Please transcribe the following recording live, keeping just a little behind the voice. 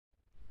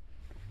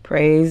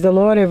Praise the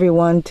Lord,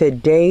 everyone.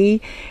 Today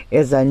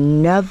is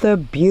another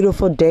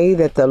beautiful day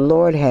that the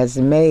Lord has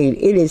made.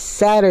 It is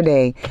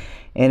Saturday,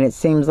 and it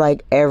seems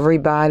like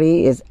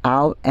everybody is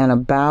out and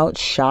about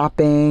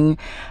shopping,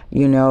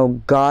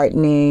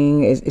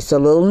 gardening. It's a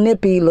little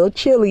nippy, a little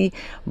chilly,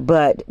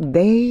 but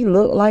they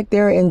look like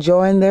they're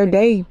enjoying their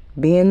day,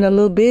 being a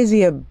little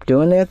busy,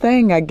 doing their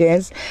thing, I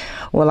guess.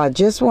 Well, I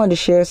just wanted to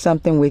share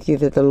something with you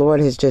that the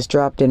Lord has just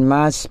dropped in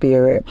my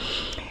spirit.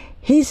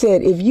 He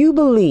said, if you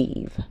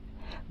believe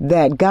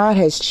that God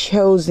has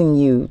chosen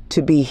you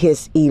to be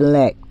his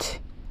elect,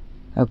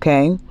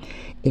 okay?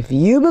 If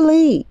you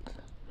believe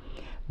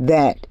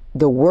that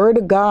the word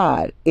of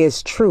God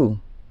is true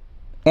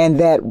and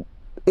that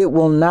it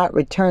will not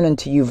return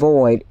unto you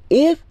void,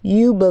 if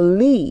you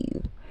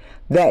believe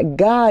that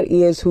God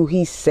is who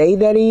he say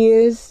that he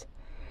is,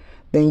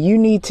 then you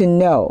need to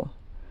know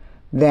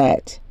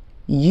that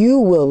you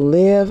will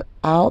live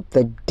out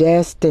the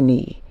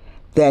destiny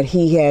that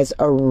he has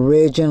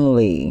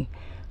originally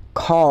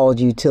called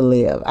you to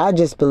live. I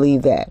just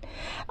believe that.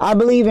 I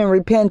believe in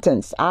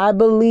repentance. I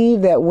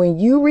believe that when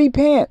you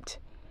repent,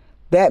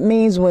 that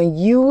means when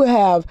you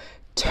have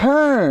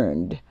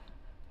turned,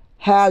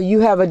 how you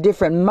have a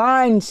different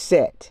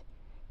mindset.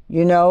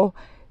 You're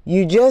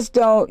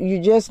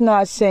just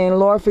not saying,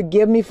 Lord,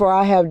 forgive me for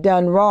I have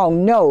done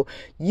wrong. No,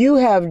 you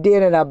have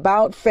did an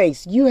about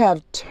face. You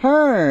have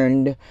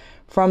turned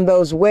from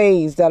those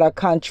ways that are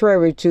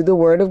contrary to the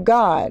word of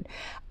God.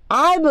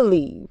 I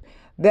believe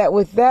that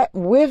with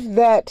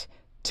that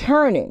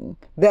turning,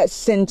 that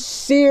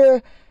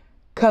sincere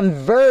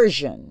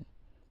conversion,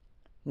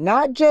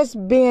 not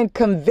just being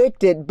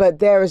convicted, but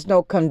there is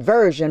no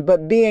conversion,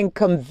 but being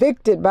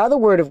convicted by the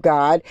word of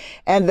God.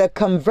 And the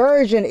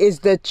conversion is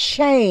the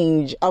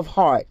change of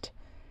heart,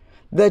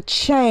 the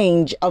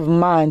change of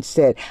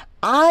mindset.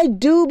 I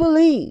do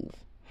believe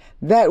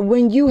that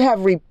when you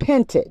have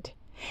repented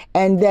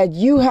and that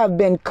you have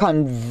been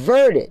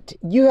converted,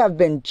 you have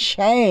been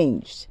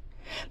changed,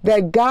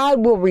 that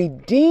God will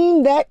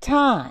redeem that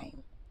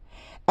time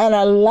and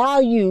allow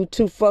you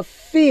to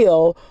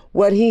fulfill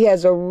what he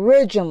has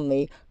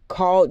originally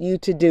called you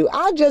to do.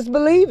 I just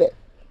believe it.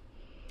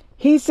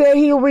 He said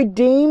he'll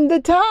redeem the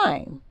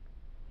time.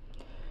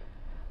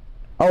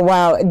 Oh,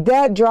 wow.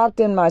 That dropped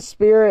in my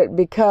spirit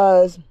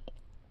because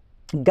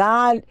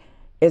God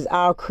is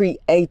our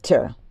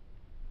creator.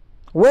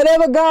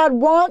 Whatever God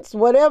wants,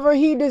 whatever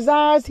he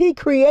desires, he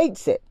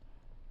creates it.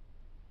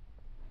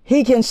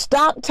 He can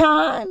stop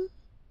time.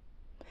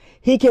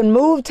 He can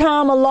move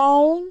time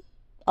along.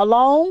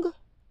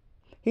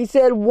 He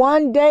said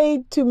one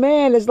day to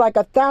man is like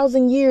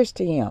 1,000 years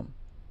to him.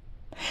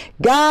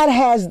 God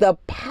has the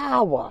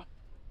power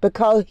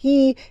because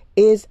he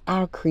is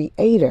our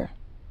creator.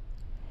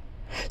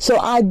 So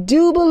I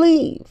do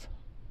believe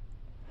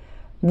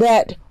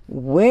that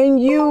when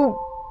you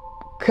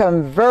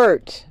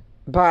convert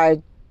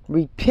by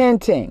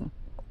repenting,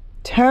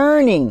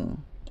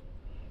 turning,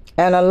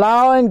 and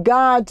allowing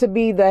God to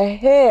be the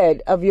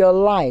head of your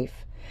life,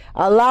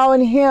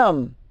 allowing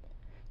him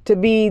to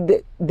be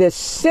the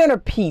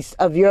centerpiece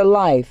of your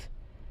life,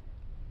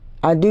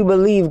 I do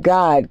believe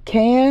God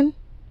can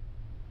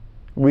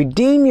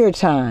redeem your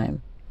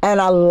time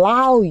and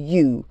allow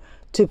you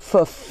to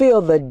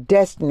fulfill the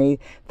destiny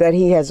that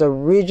he has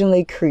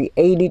originally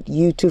created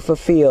you to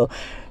fulfill.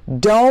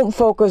 Don't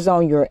focus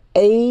on your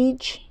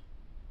age.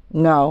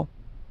 No.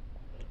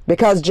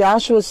 Because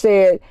Joshua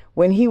said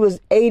when he was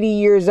 80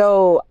 years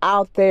old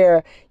out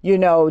there,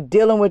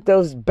 dealing with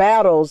those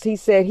battles, he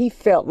said he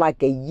felt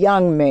like a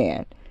young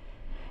man.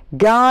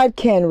 God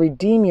can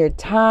redeem your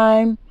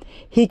time.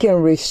 He can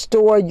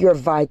restore your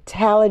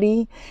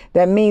vitality.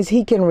 That means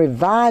he can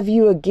revive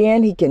you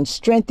again. He can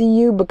strengthen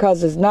you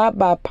because it's not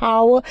by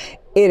power.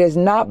 It is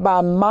not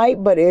by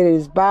might, but it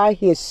is by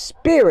his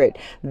spirit.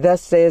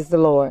 Thus says the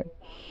Lord.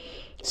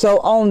 So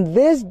on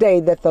this day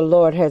that the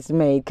Lord has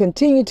made,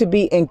 continue to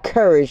be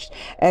encouraged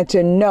and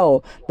to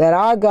know that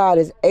our God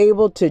is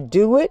able to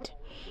do it.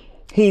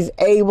 He's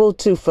able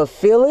to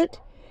fulfill it.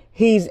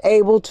 He's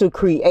able to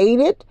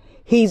create it.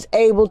 He's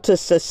able to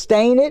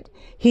sustain it.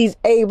 He's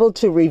able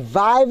to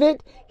revive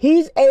it.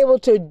 He's able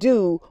to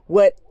do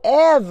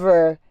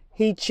whatever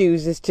he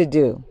chooses to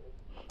do.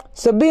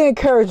 So be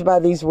encouraged by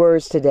these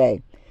words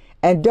today.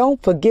 And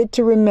don't forget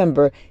to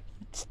remember,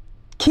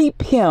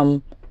 keep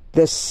him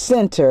the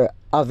center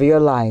of your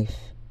life.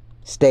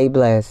 Stay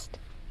blessed.